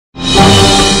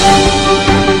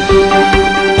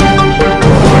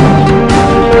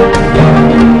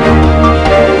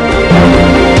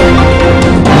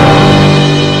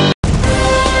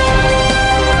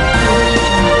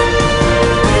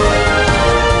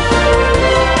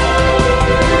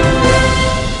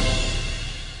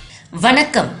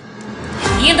வணக்கம்.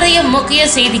 இன்றைய முக்கிய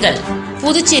செய்திகள்.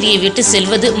 புதுச்சேரியை விட்டு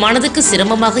செல்வது மனதுக்கு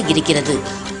சிரமமாக இருக்கிறது.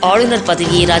 ஆளுநர்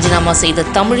பதவியை ராஜினாமா செய்த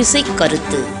தமிழிசை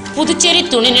கருத்து. புதுச்சேரி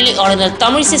துணைநிலை ஆளுநர்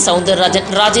தமிழிசை சவுந்தரராஜன்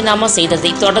ராஜினாமா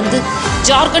செய்ததை தொடர்ந்து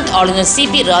ஜார்க்கண்ட் ஆளுநர்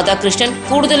சிபி ராதாகிருஷ்ணன்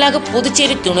கூடுதலாக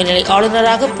புதுச்சேரி துணைநிலை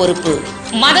ஆளுநராக பொறுப்பு.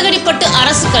 மதகடிப்பட்டு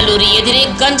அரசு கல்லூரி எதிரே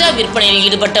கஞ்சா விற்பனையில்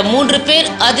ஈடுபட்ட 3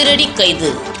 பேர் அதிரடி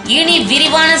கைது. இனி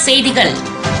விரிவான செய்திகள்.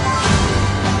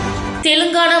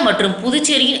 தெலுங்கானா மற்றும்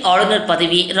புதுச்சேரியின் ஆளுநர்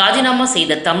பதவியை ராஜினாமா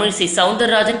செய்த தமிழிசை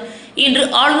சவுந்தரராஜன் இன்று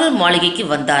ஆளுநர் மாளிகைக்கு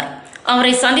வந்தார்.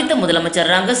 அவரை சந்தித்த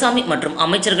முதலமைச்சர் ரங்கசாமி மற்றும்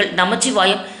அமைச்சர்கள்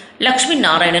நமச்சிவாயம், லட்சுமி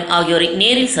நாராயணன் ஆகியோரை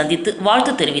நேரில் சந்தித்து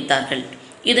வாழ்த்து தெரிவித்தார்கள்.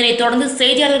 இதனைத் தொடர்ந்து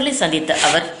செய்தியாளர்களை சந்தித்த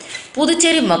அவர்,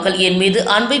 புதுச்சேரி மக்கள் என் மீது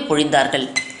அன்பை பொழிந்தார்கள்.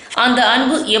 அந்த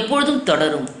அன்பு எப்பொழுதும்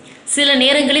தொடரும். சில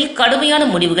நேரங்களில் கடுமையான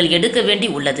முடிவுகள் எடுக்க வேண்டி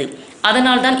உள்ளது.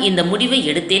 அதனால்தான் இந்த முடிவை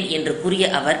எடுத்தேன் என்று கூறிய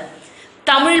அவர்,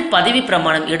 தமிழ் பதவி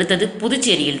பிரமாணம் எடுத்தது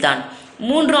புதுச்சேரியில்தான்.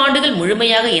 3 ஆண்டுகள்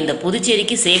முழுமையாக இந்த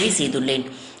புதுச்சேரிக்கு சேவை செய்துள்ளேன்.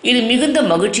 இது மிகுந்த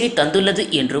மகிழ்ச்சியை தந்துள்ளது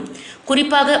என்றும்,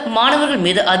 குறிப்பாக மாணவர்கள்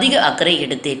மீது அதிக அக்கறை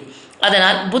எடுத்தேன்.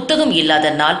 அதனால் புத்தகம்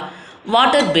இல்லாத நாள்,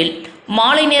 வாட்டர் பில்,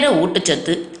 மாலை நேர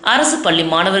ஊட்டச்சத்து, அரசு பள்ளி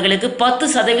மாணவர்களுக்கு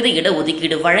 10%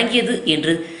 இடஒதுக்கீடு வழங்கியது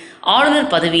என்று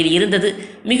ஆளுநர் பதவியில் இருந்தது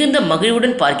மிகுந்த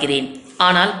மகிழ்வுடன் பார்க்கிறேன்.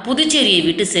 ஆனால் புதுச்சேரியை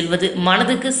விட்டு செல்வது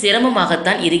மனதுக்கு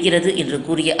சிரமமாகத்தான் இருக்கிறது என்று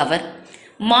கூறிய அவர்,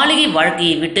 மாளிகை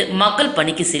வாழ்க்கையை விட்டு மக்கள்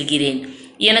பணிக்கு செல்கிறேன்.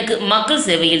 எனக்கு மக்கள்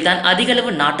சேவையில்தான்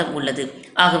அதிகளவு நாட்டம் உள்ளது.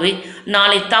 ஆகவே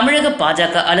நாளை தமிழக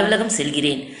பாஜக அலுவலகம்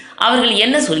செல்கிறேன். அவர்கள்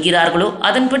என்ன சொல்கிறார்களோ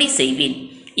அதன்படி செய்வேன்.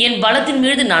 என் பலத்தின்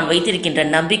மீது நான் வைத்திருக்கின்ற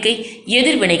நம்பிக்கை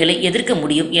எதிர்வினைகளை எதிர்க்க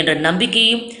முடியும் என்ற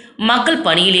நம்பிக்கையும், மக்கள்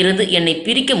பணியில் இருந்து என்னை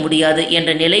பிரிக்க முடியாது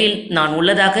என்ற நிலையில் நான்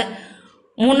உள்ளதாக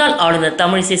முன்னாள் ஆளுநர்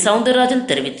தமிழிசை சவுந்தரராஜன்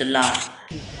தெரிவித்துள்ளார்.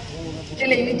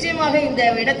 நிச்சயமாக இந்த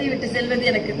இடத்தை விட்டு செல்வது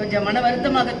எனக்கு கொஞ்சம் மன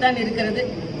வருத்தமாகத்தான் இருக்கிறது.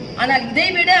 ஆனால்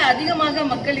இதைவிட அதிகமாக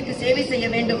மக்களுக்கு சேவை செய்ய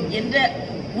வேண்டும் என்ற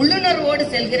உள்ளுணர்வோடு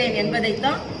செல்கிறேன்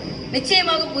என்பதைத்தான்.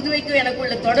 நிச்சயமாக புதுவைக்கு எனக்கு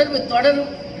உள்ள தொடர்பு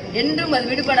தொடரும், என்றும் அது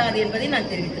விடுபடாது என்பதை நான்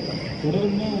தெரிவித்துக்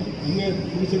கொள்கிறேன்.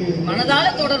 மனதால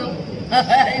தொடரும்,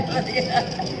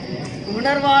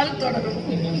 உணர்வால் தொடரும்.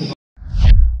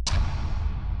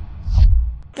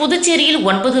 புதுச்சேரியில்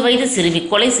 9 வயது சிறுமி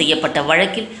கொலை செய்யப்பட்ட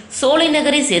வழக்கில் சோலை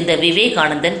நகரை சேர்ந்த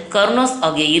விவேகானந்தன், கருணாஸ்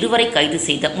ஆகிய இருவரை கைது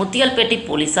செய்த முத்தியால்பேட்டை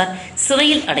போலீசார்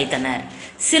சிறையில் அடைத்தனர்.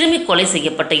 சிறுமி கொலை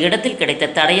செய்யப்பட்ட இடத்தில்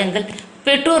கிடைத்த தடயங்கள்,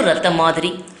 பெற்றோர் இரத்த மாதிரி,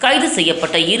 கைது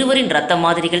செய்யப்பட்ட இருவரின் இரத்த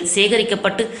மாதிரிகள்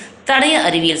சேகரிக்கப்பட்டு தடய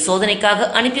அறிவியல் சோதனைக்காக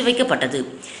அனுப்பி வைக்கப்பட்டது.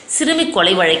 சிறுமி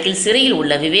கொலை வழக்கில் சிறையில்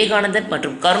உள்ள விவேகானந்தன்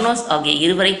மற்றும் கருணாஸ் ஆகிய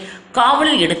இருவரை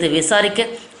காவலில் எடுத்து விசாரிக்க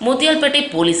முத்தியால்பேட்டை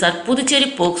போலீசார் புதுச்சேரி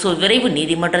போக்சோ விரைவு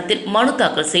நீதிமன்றத்தில் மனு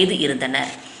தாக்கல் செய்து இருந்தனர்.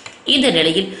 இந்த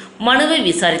நிலையில் மனுவை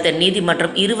விசாரித்த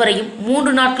நீதிமன்றம் இருவரையும்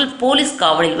 3 நாட்கள் போலீஸ்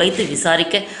காவலில் வைத்து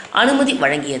விசாரிக்க அனுமதி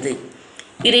வழங்கியது.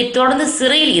 இதைத் தொடர்ந்து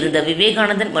சிறையில் இருந்த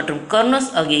விவேகானந்தன் மற்றும் கருணாஸ்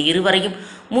ஆகிய இருவரையும்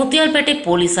முத்தியால்பேட்டை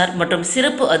போலீசார் மற்றும்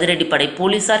சிறப்பு அதிரடிப்படை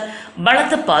போலீசார்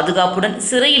பலத்த பாதுகாப்புடன்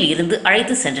சிறையில் இருந்து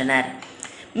அழைத்து சென்றனர்.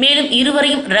 மேலும்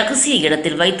இருவரையும் ரகசிய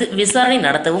இடத்தில் வைத்து விசாரணை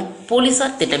நடத்தவும்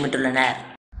போலீசார் திட்டமிட்டுள்ளனர்.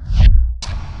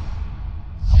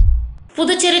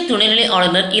 புதுச்சேரி துணைநிலை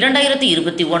ஆளுநர்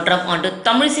 2021ஆம் ஆண்டு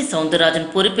தமிழிசை சவுந்தரராஜன்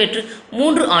பொறுப்பேற்று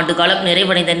 3 ஆண்டு காலம்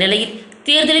நிறைவடைந்த நிலையில்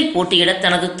தேர்தலில் போட்டியிட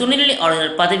தனது துணைநிலை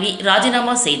ஆளுநர் பதவியை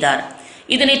ராஜினாமா செய்தார்.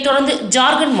 இதனைத் தொடர்ந்து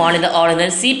ஜார்க்கண்ட் மாநில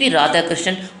ஆளுநர் சிபி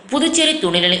ராதாகிருஷ்ணன் புதுச்சேரி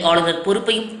துணைநிலை ஆளுநர்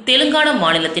பொறுப்பையும் தெலுங்கானா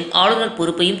மாநிலத்தின் ஆளுநர்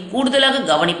பொறுப்பையும் கூடுதலாக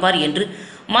கவனிப்பார் என்று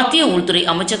மத்திய உள்துறை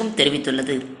அமைச்சகம்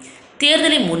தெரிவித்துள்ளது.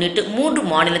 தேர்தலை முன்னிட்டு 3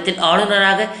 மாநிலத்தில்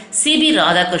ஆளுநராக சிபி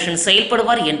ராதாகிருஷ்ணன்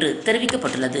செயல்படுவார் என்று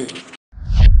தெரிவிக்கப்பட்டுள்ளது.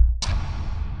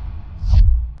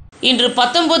 இன்று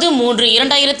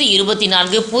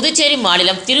 19/3/2024 புதுச்சேரி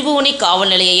மாநிலம் திருபுவனை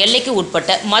காவல் நிலைய எல்லைக்கு உட்பட்ட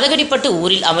மதகடிப்பட்டு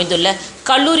ஊரில் அமைந்துள்ள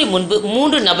கல்லூரி முன்பு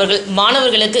 3 நபர்கள்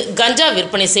மாணவர்களுக்கு கஞ்சா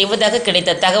விற்பனை செய்வதாக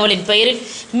கிடைத்த தகவலின் பெயரில்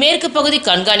மேற்கு பகுதி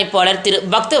கண்காணிப்பாளர் திரு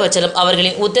பக்தவச்சலம்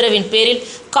அவர்களின் உத்தரவின் பேரில்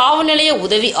காவல் நிலைய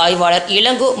உதவி ஆய்வாளர்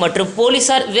இளங்கோ மற்றும்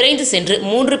போலீசார் விரைந்து சென்று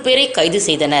 3 பேரை கைது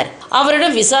செய்தனர்.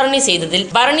 அவரிடம் விசாரணை செய்ததில்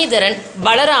பரணிதரன்,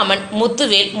 பலராமன்,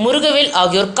 முத்துவேல், முருகவேல்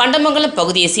ஆகியோர் கண்டமங்கலம்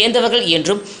பகுதியை சேர்ந்தவர்கள்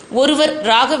என்றும், ஒருவர்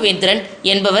ராகவேந்திரன்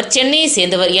என்பவர் சென்னையை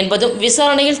சேர்ந்தவர் என்பதும்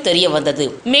விசாரணையில் தெரிய வந்தது.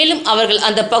 மேலும் அவர்கள்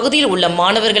அந்த பகுதியில் உள்ள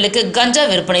மாணவர்களுக்கு கஞ்சா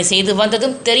விற்பனை செய்து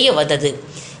வந்ததும் தெரிய வந்தது.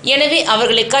 எனவே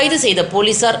அவர்களை கைது செய்த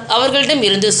போலீசார் அவர்களிடம்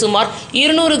இருந்து சுமார்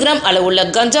 200 கிராம் அளவுள்ள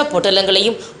கஞ்சா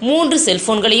பொட்டலங்களையும் 3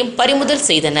 செல்போன்களையும் பறிமுதல்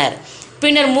செய்தனர்.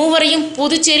 பின்னர் மூவரையும்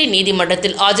புதுச்சேரி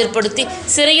நீதிமன்றத்தில் ஆஜர்படுத்தி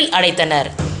சிறையில் அடைத்தனர்.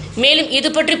 மேலும்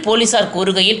இதுபற்றி போலீசார்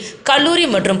கூறுகையில், கல்லூரி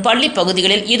மற்றும் பள்ளி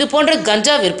பகுதிகளில் இதுபோன்ற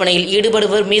கஞ்சா விற்பனையில்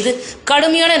ஈடுபடுவோர் மீது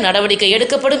கடுமையான நடவடிக்கை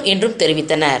எடுக்கப்படும் என்றும்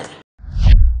தெரிவித்தனர்.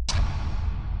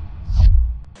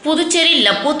 புதுச்சேரி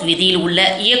லப்போத் வீதியில் உள்ள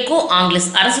எக்கோ ஆங்கிலஸ்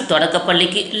அரசு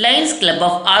தொடக்கப்பள்ளிக்கு Lions club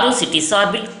of arrow city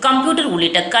சார்பில் கம்ப்யூட்டர்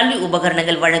உள்ளிட்ட கல்வி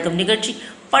உபகரணங்கள் வழங்கும் நிகழ்ச்சி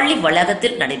பள்ளி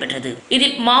வளாகத்தில் நடைபெற்றது.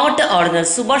 இதில் மாவட்ட ஆளுநர்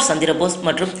சுபாஷ் சந்திரபோஸ்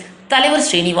மற்றும் தலைவர்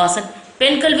ஸ்ரீனிவாசன்,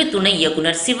 பெண்கல்வி துணை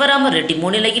இயக்குனர் சிவராம ரெட்டி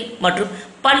முன்னிலையில் மற்றும்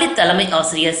பள்ளி தலைமை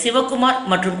ஆசிரியர் சிவகுமார்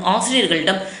மற்றும்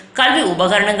ஆசிரியர்களிடம் கல்வி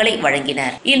உபகரணங்களை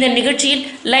வழங்கினர். இந்த நிகழ்ச்சியில்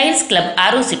லயன்ஸ் கிளப்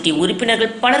ஆரோ சிட்டி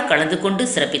உறுப்பினர்கள் பலர் கலந்து கொண்டு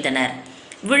சிறப்பித்தனர்.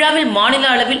 விழாவில் மாநில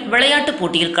அளவில் விளையாட்டுப்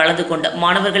போட்டியில் கலந்து கொண்ட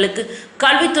மாணவர்களுக்கு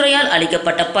கல்வித்துறையால்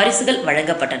அளிக்கப்பட்ட பரிசுகள்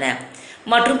வழங்கப்பட்டன.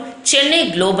 மற்றும் சென்னை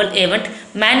குளோபல் ஈவென்ட்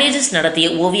மேனேஜர்ஸ் நடத்திய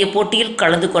ஓவிய போட்டியில்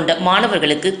கலந்து கொண்ட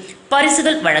மாணவர்களுக்கு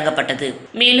பரிசுகள் வழங்கப்பட்டது.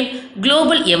 மேலும்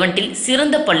குளோபல் ஈவென்ட்டில்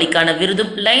சிறந்த பள்ளிக்கான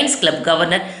விருதும் லயன்ஸ் கிளப்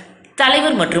கவர்னர்,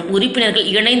 தலைவர் மற்றும் உறுப்பினர்கள்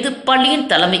இணைந்து பள்ளியின்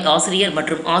தலைமை ஆசிரியர்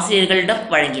மற்றும் ஆசிரியர்களிடம்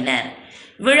வழங்கினர்.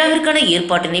 விழாவிற்கான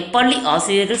ஏற்பாட்டினை பள்ளி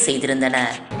ஆசிரியர்கள்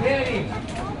செய்திருந்தனர்.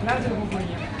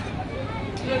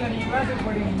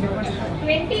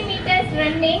 20 meters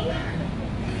running,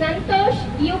 Santosh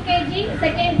UKG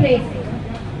second place.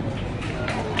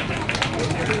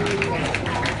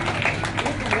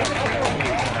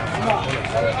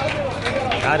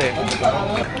 யாரு?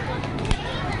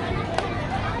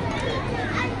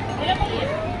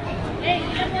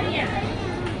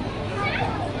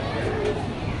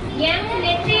 M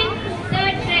Nitin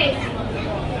third prize.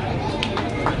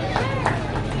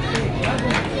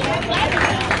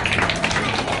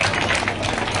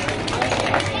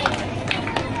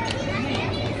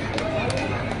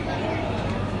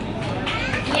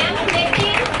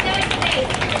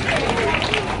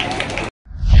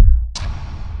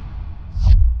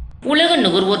 உலக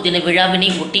நுகர்வோர் தின விழாவினை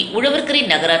ஒட்டி உழவர்கரை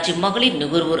நகராட்சி மகளிர்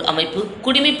நுகர்வோர் அமைப்பு,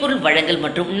 குடிமைப்பொருள் வழங்கல்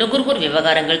மற்றும் நுகர்வோர்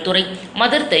விவகாரங்கள் துறை,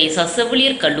 மதர் தெரேசா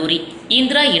செவிலியர் கல்லூரி,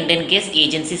 இந்திரா இண்டேன் கேஸ்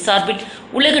ஏஜென்சி சார்பில்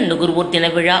உலக நுகர்வோர் தின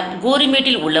விழா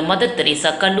கோரிமேட்டில் உள்ள மதர்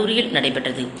தெரேசா கல்லூரியில்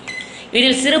நடைபெற்றது.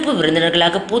 இதில் சிறப்பு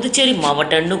விருந்தினர்களாக புதுச்சேரி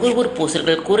மாவட்ட நுகர்வோர்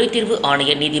பூசல்கள் குறைதீர்வு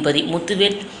ஆணைய நீதிபதி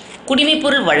முத்துவேல்,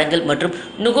 குடிமைப்பொருள் வழங்கல் மற்றும்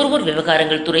நுகர்வோர்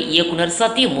விவகாரங்கள் துறை இயக்குனர்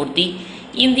Sathyamoorthy,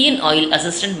 Indian oil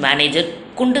assistant manager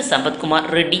குண்டு சம்பத்குமார்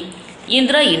ரெட்டி,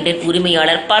 இந்திரா இண்டேன்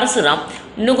உரிமையாளர் பரசுராம்,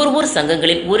 நுகர்வோர்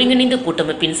சங்கங்களின் ஒருங்கிணைந்த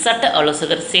கூட்டமைப்பின் சட்ட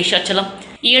ஆலோசகர் சேஷாச்சலம்,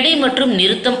 எடை மற்றும்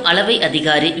நிறுத்தம் அளவை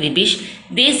அதிகாரி விபீஷ்,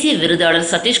 தேசிய விருதாளர்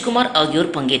சதீஷ்குமார்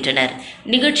ஆகியோர் பங்கேற்றனர்.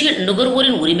 நிகழ்ச்சியில்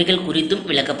நுகர்வோரின் உரிமைகள் குறித்தும்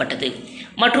விளக்கப்பட்டது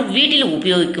மற்றும் வீட்டில்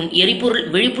உபயோகிக்கும் எரிபொருள்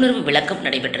விழிப்புணர்வு விளக்கம்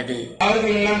நடைபெற்றது.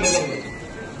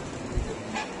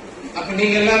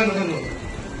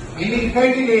 இன்னைக்கு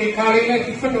போயிட்டு காலையில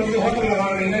டிஃபன் வந்து ஹோட்டல்ல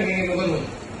வாங்குறீங்கன்னா நீங்க நுகர்வோம்,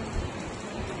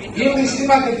 ஈவினிங்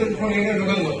சினிமா தேட்டருக்கு போனீங்கன்னா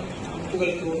நுகர்வோம்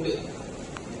உங்களுக்கு உண்டு.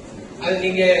 அது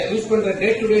நீங்க யூஸ் பண்ற டே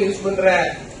டு டே யூஸ் பண்ற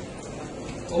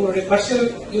உங்களுடைய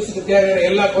பர்சனல் யூஸுக்கு தேவையான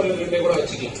எல்லா பொருளுமே கூட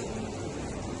வச்சுக்கலாம்.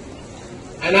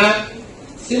 ஆனா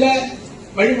சில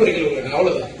வழிமுறைகள் உள்ளன,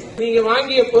 அவ்வளவுதான். நீங்க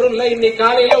வாங்கிய பொருள்ல இன்னைக்கு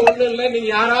காலையில ஒண்ணு இல்ல, நீங்க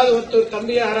யாராவது ஒருத்தர்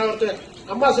தம்பி யாராவது ஒருத்தர்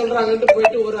அம்மா சொல்றாங்கன்னு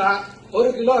போயிட்டு ஒரு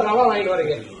கிலோ ரவா வாங்கிட்டு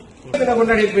வரீங்க,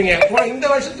 கொண்டாடி இருப்பீங்க. இந்த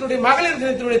வருஷத்தினுடைய மகளிர்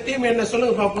தினத்தினுடைய தீம் என்ன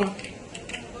சொல்லுங்க பாப்போம்.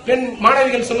 பெண்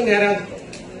மாணவிகள் சொல்லுங்க யாராவது.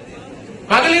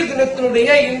 மகளிர் தினத்தினுடைய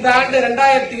இந்த ஆண்டு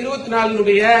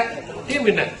 2024 தீம்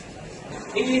என்ன?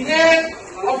 நீங்க இதே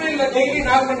மொபைல்ல டெய்லி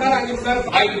 4 மணி நேரம் 5 மணி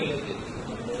நேரம் வாய்ப்புகள் இருக்கு.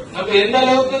 நம்ம எந்த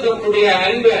அளவுக்கு நம்மளுடைய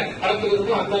அறிவை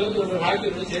வளர்த்துக்கிறோமோ அந்த அளவுக்கு நம்ம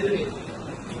வாழ்க்கை சென்று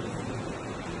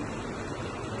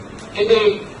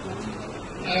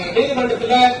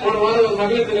நீதிமன்றத்தில் போன வாரம் ஒரு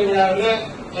மகளிர் தின விழாவில்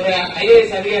ஒரு IAS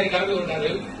அதிகாரி கலந்து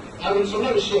கொண்டாரு. அவர்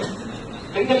சொன்ன விஷயம்,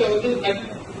 பெண்களை வந்து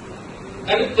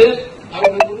தடுத்து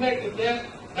அவங்க முன்னேற்றத்தை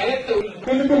பயத்தை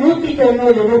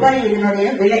 190 ரூபாய் இதனுடைய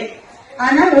விலை.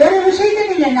 ஆனா ஒரு விஷயத்தை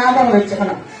நீங்க ஞாபகம்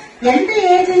வச்சுக்கணும், எந்த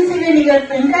ஏஜென்சில நீங்க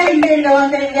இந்தியாவில்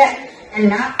வாங்குறீங்க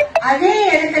அதே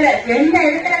இடத்துல எந்த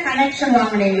இடத்துல கனெக்ஷன்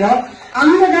வாங்கினீங்களோ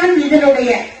அங்கதான்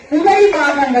இதனுடைய உபரி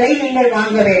பாகங்களை நீங்கள்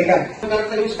வாங்க வேண்டும்.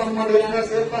 யூஸ் பண்ண மாட்டேங்கிறாங்க,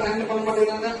 சேஃபா ஹேண்டில் பண்ண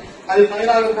மாட்டேங்கிறாங்க, அது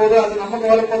ஃபைலாக போது அது நமக்கு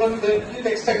வர போதும்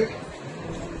எக்ஸ்பெக்ட்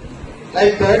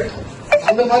லைக் தட்.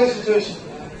 அந்த மாதிரி சிச்சுவேஷன்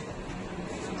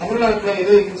தமிழ்நாட்டில்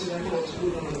எது இன்சிடென்ட் ஒரு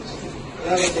ஸ்கூல்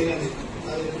எல்லாரும் தெரியாது.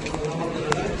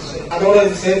 அதோட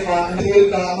இது சேஃபா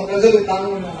இருக்கா, அந்த ப்ரெஷர் தாங்க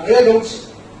நிறைய doubts.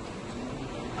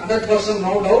 100%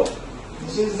 no doubt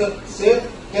this is the safe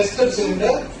tested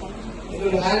cylinder. It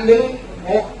will handle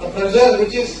the pressure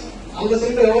which is அந்த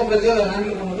சிலிண்டர் எவ்வளவு பிரஷர்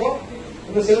ஹேண்டில் பண்ணுதோ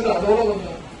இந்த சிலிண்டர் அதோட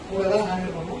கொஞ்சம் கூட தான்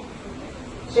ஹேண்டில் பண்ணும்.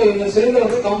 ஸோ இந்த சிலிண்டர்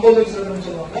வந்து கம்போசிட் சிலிண்டர்னு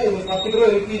சொல்லுவாங்க. இது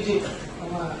பர்டிகுலர் LPG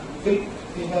நம்ம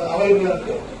அவைலபிளா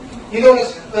இருக்கு.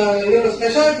 இதோட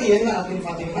ஸ்பெஷாலிட்டி என்ன அப்படின்னு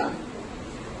பாத்தீங்கன்னா,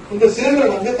 இந்த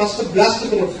சிலிண்டர் வந்து ஃபர்ஸ்ட் பிளாஸ்ட்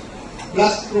ப்ரூஃப்.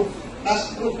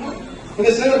 இந்த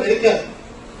சிலிண்டர் வெடிக்காது.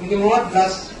 இது not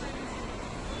blast.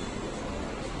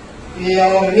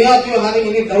 Any of you having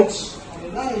any doubts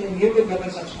அப்படின்னா YouTube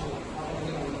comment section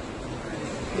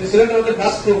the cylinder வந்து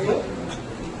dust proof.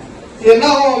 என்ன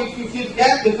if you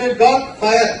got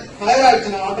fire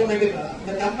ஆயிடுச்சுன்னா ஆட்டோமேட்டிக்கா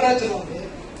இந்த டெம்பரேச்சர் வந்து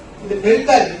இது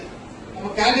மெல்ட் ஆகி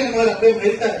நம்ம கேண்டீன் மாதிரி அப்படியே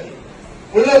மெல்ட் ஆகி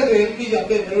உள்ள இருக்கிற எல்பிஜி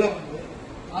அப்படியே வெளில வந்து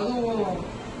அதுவும்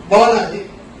பால் ஆகி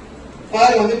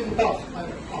கார் வந்து புட் ஆஃப்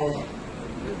அவ்வளவுதான்.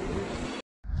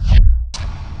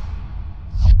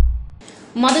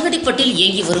 மதகடிப்பட்டில்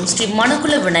இயங்கி வரும் ஸ்ரீ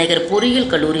மணக்குள விநாயகர்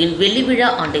பொறியியல் கல்லூரியின் வெள்ளி விழா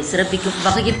ஆண்டை சிறப்பிக்கும்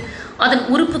வகையில் அதன்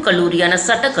உறுப்பு கல்லூரியான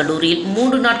சட்டக் கல்லூரியில்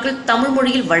 3 நாட்கள் தமிழ்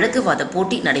மொழியில் வழக்குவாத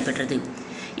போட்டி நடைபெற்றது.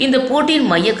 இந்த போட்டியின்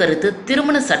மைய கருத்து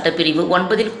திருமண சட்டப்பிரிவு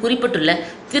 9 குறிப்பிட்டுள்ள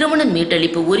திருமண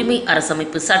மீட்டளிப்பு உரிமை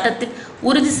அரசமைப்பு சட்டத்தில்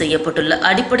உறுதி செய்யப்பட்டுள்ள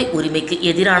அடிப்படை உரிமைக்கு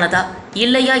எதிரானதா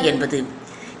இல்லையா என்பது.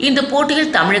 இந்த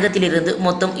போட்டியில் தமிழகத்திலிருந்து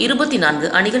மொத்தம் 24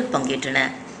 அணிகள் பங்கேற்றன.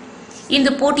 இந்த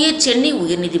போட்டியை சென்னை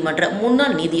உயர்நீதிமன்ற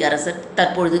முன்னாள் நீதியரசர்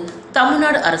தற்பொழுது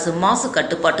தமிழ்நாடு அரசு மாசு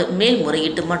கட்டுப்பாட்டு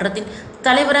மேல்முறையீட்டு மன்றத்தின்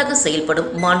தலைவராக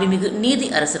செயல்படும் மாண்புமிகு நீதி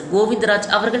அரசர் கோவிந்தராஜ்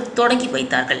அவர்கள் தொடங்கி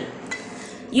வைத்தார்கள்.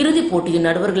 இறுதிப் போட்டியின்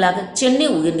நடுவர்களாக சென்னை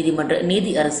உயர்நீதிமன்ற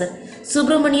நீதி அரசர்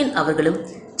சுப்பிரமணியன் அவர்களும்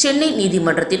சென்னை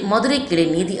நீதிமன்றத்தின் மதுரை கிளை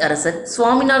நீதி அரசர்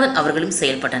சுவாமிநாதன் அவர்களும்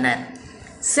செயல்பட்டனர்.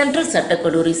 சென்ட்ரல்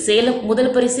சட்டக்கல்லூரி சேலம்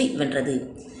முதல் பரிசை வென்றது.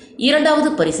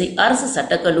 2வது பரிசை அரசு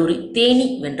சட்டக்கல்லூரி தேனி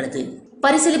வென்றது.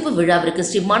 பரிசளிப்பு விழாவிற்கு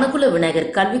ஸ்ரீ மணக்குள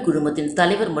விநாயகர் கல்வி குழுமத்தின்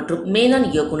தலைவர் மற்றும் மேலாண்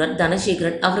இயக்குநர்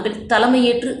தனசேகரன் அவர்கள்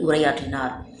தலைமையேற்று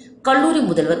உரையாற்றினார். கல்லூரி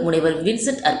முதல்வர் முனைவர்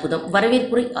வின்சென்ட் அற்புதம்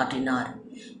வரவேற்புரை ஆற்றினார்.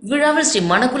 விழாவில் ஸ்ரீ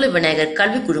மணக்குள விநாயகர்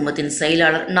கல்வி குழுமத்தின்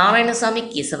செயலாளர் நாராயணசாமி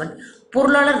கேசவன்,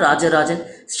 பொருளாளர் ராஜராஜன்,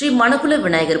 ஸ்ரீ மணக்குள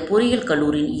விநாயகர் பொறியியல்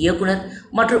கல்லூரியின் இயக்குநர்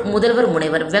மற்றும் முதல்வர்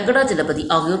முனைவர் வெங்கடாஜலபதி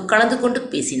ஆகியோர் கலந்து கொண்டு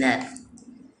பேசினர்.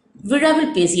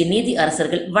 விழாவில் பேசிய நீதி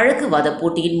அரசர்கள் வழக்கு வாத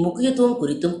போட்டியின் முக்கியத்துவம்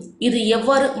குறித்தும் இது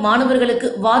எவ்வாறு மாணவர்களுக்கு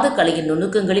வாத கலையின்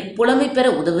நுணுக்கங்களில் புலமை பெற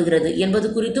உதவுகிறது என்பது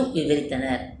குறித்தும்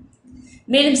விவரித்தனர்.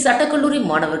 மேலும் சட்டக்கல்லூரி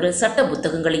மாணவர்கள் சட்ட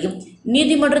புத்தகங்களையும்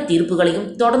நீதிமன்ற தீர்ப்புகளையும்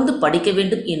தொடர்ந்து படிக்க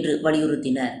வேண்டும் என்று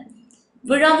வலியுறுத்தினர்.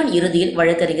 விழாவின் இறுதியில்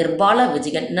வழக்கறிஞர் பாலா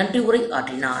விஜயன் நன்றி உரை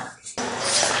ஆற்றினார்.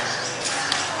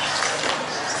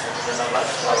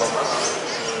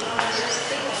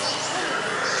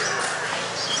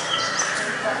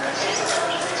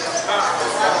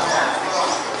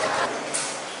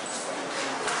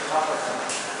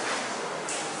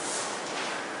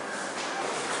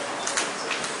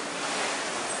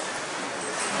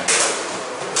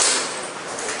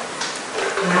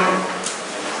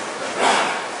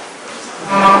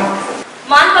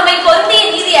 மாண்புமை பொருந்திய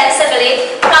நீதி அரசர்களே,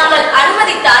 தாங்கள்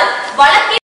அனுமதித்தால்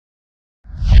வழக்கில்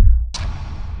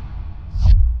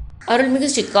அருள்மிகு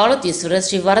ஸ்ரீ காலத்தீஸ்வரர்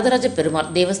ஸ்ரீ வரதராஜ பெருமாள்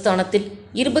தேவஸ்தானத்தில்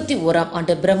 21ஆம்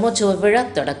ஆண்டு பிரம்மோற்சவ விழா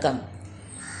தொடக்கம்.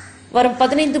 வரும்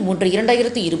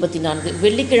 15/3/2024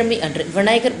 வெள்ளிக்கிழமை அன்று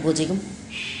விநாயகர் பூஜையும்,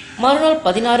 மறுநாள்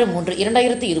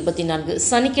 16/3/2024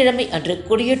 சனிக்கிழமை அன்று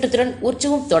கொடியேற்றத்துடன்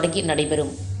உற்சவம் தொடங்கி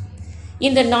நடைபெறும்.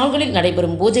 இந்த நாள்களில்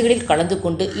நடைபெறும் பூஜைகளில் கலந்து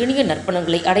கொண்டு இனிய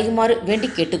நற்பலன்களை அடையுமாறு வேண்டி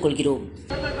கேட்டுக்கொள்கிறோம்.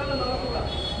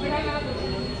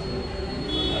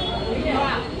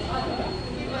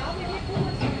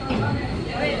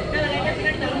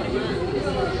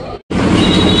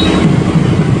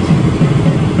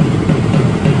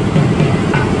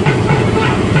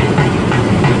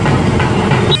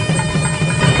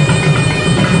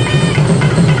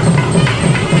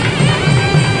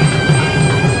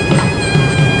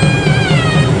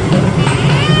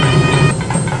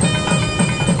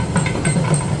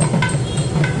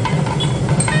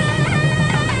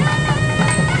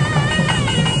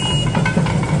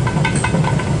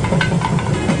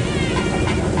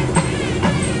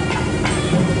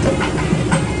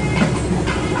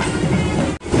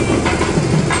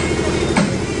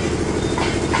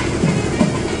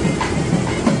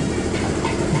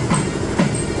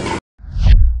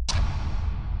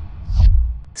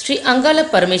 ஸ்ரீ அங்காள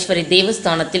பரமேஸ்வரி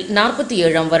தேவஸ்தானத்தில்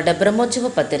 47ஆம் வருட பிரம்மோற்சவ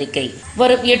பத்திரிகை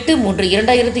வரும்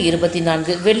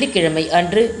 8/3/2024 வெள்ளிக்கிழமை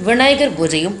அன்று விநாயகர்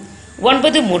பூஜையும்,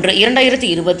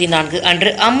 9/3/2024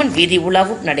 அன்று அம்மன் வீதி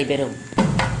உலாவும் நடைபெறும்.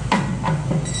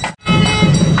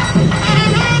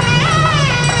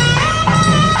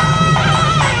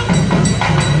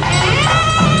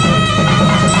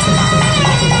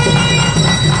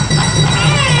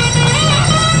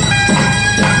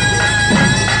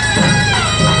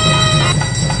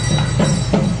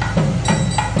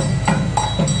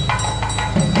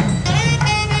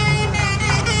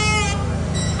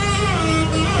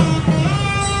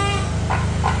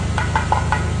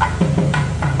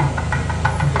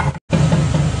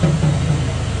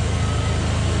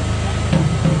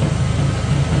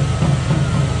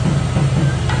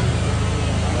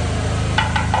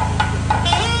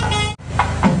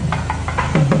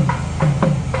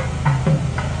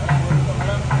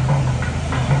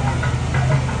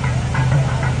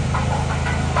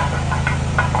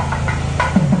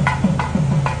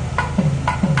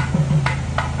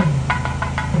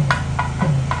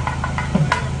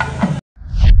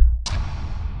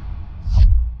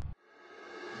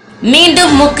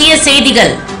 மீண்டும் முக்கிய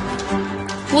செய்திகள்.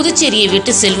 புதுச்சேரியை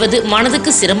விட்டு செல்வது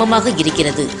மனதுக்கு சிரமமாக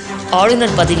இருக்கிறது.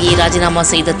 ஆளுநர் பதவியை ராஜினாமா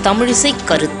செய்த தமிழிசை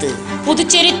கருத்து.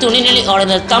 புதுச்சேரி துணைநிலை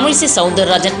ஆளுநர் தமிழிசை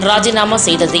சவுந்தரராஜன் ராஜினாமா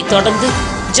செய்ததை தொடர்ந்து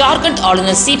ஜார்க்கண்ட்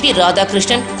ஆளுநர் CP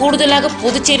ராதாகிருஷ்ணன் கூடுதலாக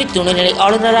புதுச்சேரி துணைநிலை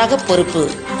ஆளுநராக பொறுப்பு.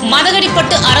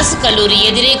 மதகடிப்பட்டு அரசு கல்லூரி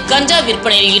எதிரே கஞ்சா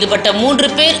விற்பனையில் ஈடுபட்ட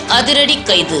 3 பேர் அதிரடி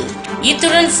கைது.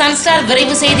 இத்துடன் சன்ஸ்டார்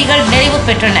விரைவு செய்திகள் நிறைவு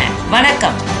பெற்றன.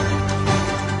 வணக்கம்.